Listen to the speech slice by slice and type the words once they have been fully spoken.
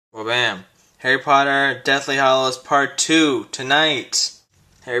Well, bam. Harry Potter, Deathly Hallows Part 2 tonight.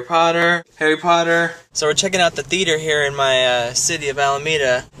 Harry Potter, Harry Potter. So we're checking out the theater here in my city of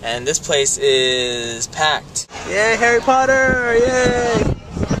Alameda, and this place is packed. Yay, Harry Potter! Yay!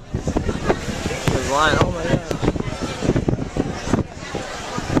 There's a line. Oh my god.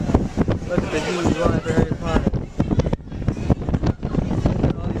 Look at the huge line for Harry Potter.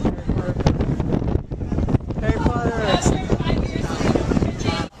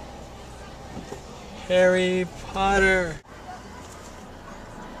 Harry Potter.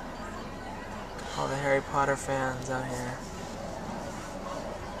 All the Harry Potter fans out here.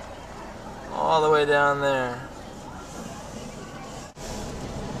 All the way down there.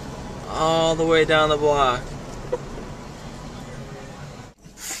 All the way down the block.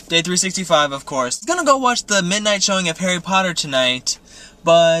 Day 365, of course. Gonna go watch the midnight showing of Harry Potter tonight,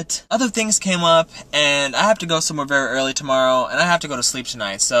 but other things came up, and I have to go somewhere very early tomorrow, and I have to go to sleep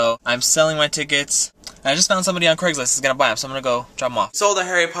tonight, so I'm selling my tickets. I just found somebody on Craigslist that's gonna buy them, so I'm gonna go drop them off. Sold the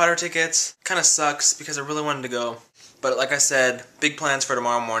Harry Potter tickets. Kinda sucks because I really wanted to go. But like I said, big plans for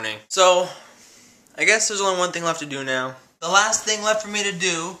tomorrow morning. So, I guess there's only one thing left to do now. The last thing left for me to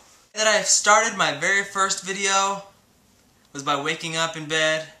do, that I started my very first video, was by waking up in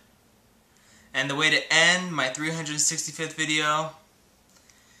bed. And the way to end my 365th video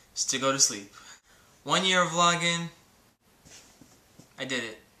is to go to sleep. 1 year of vlogging, I did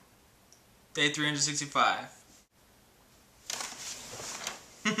it. Day 365.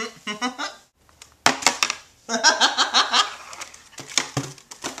 I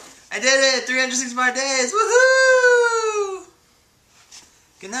did it! 365 days! Woohoo!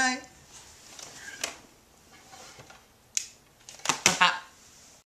 Good night.